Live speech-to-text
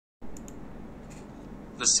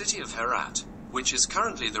The city of Herat, which is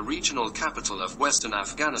currently the regional capital of western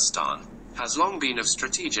Afghanistan, has long been of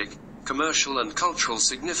strategic, commercial and cultural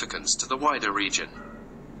significance to the wider region.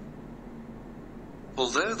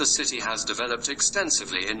 Although the city has developed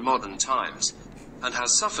extensively in modern times, and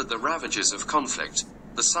has suffered the ravages of conflict,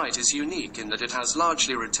 the site is unique in that it has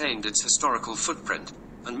largely retained its historical footprint,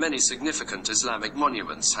 and many significant Islamic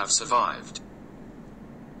monuments have survived.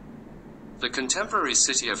 The contemporary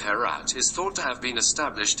city of Herat is thought to have been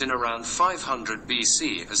established in around 500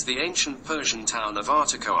 BC as the ancient Persian town of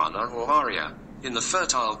Artakoana or Aria, in the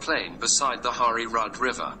fertile plain beside the Herat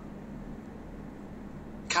River.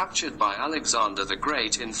 Captured by Alexander the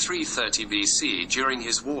Great in 330 BC during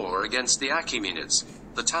his war against the Achaemenids,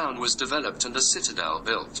 the town was developed and a citadel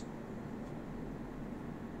built.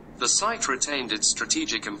 The site retained its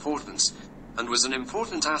strategic importance, and was an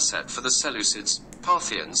important asset for the Seleucids,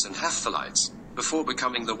 Parthians and Hephthalites, before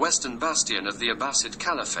becoming the western bastion of the Abbasid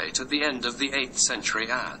Caliphate at the end of the 8th century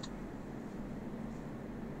AD.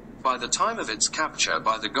 By the time of its capture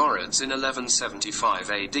by the Ghurids in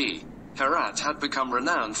 1175 AD, Herat had become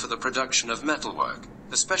renowned for the production of metalwork,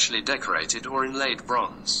 especially decorated or inlaid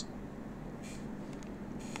bronze.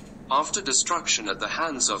 After destruction at the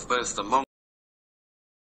hands of both the Mongols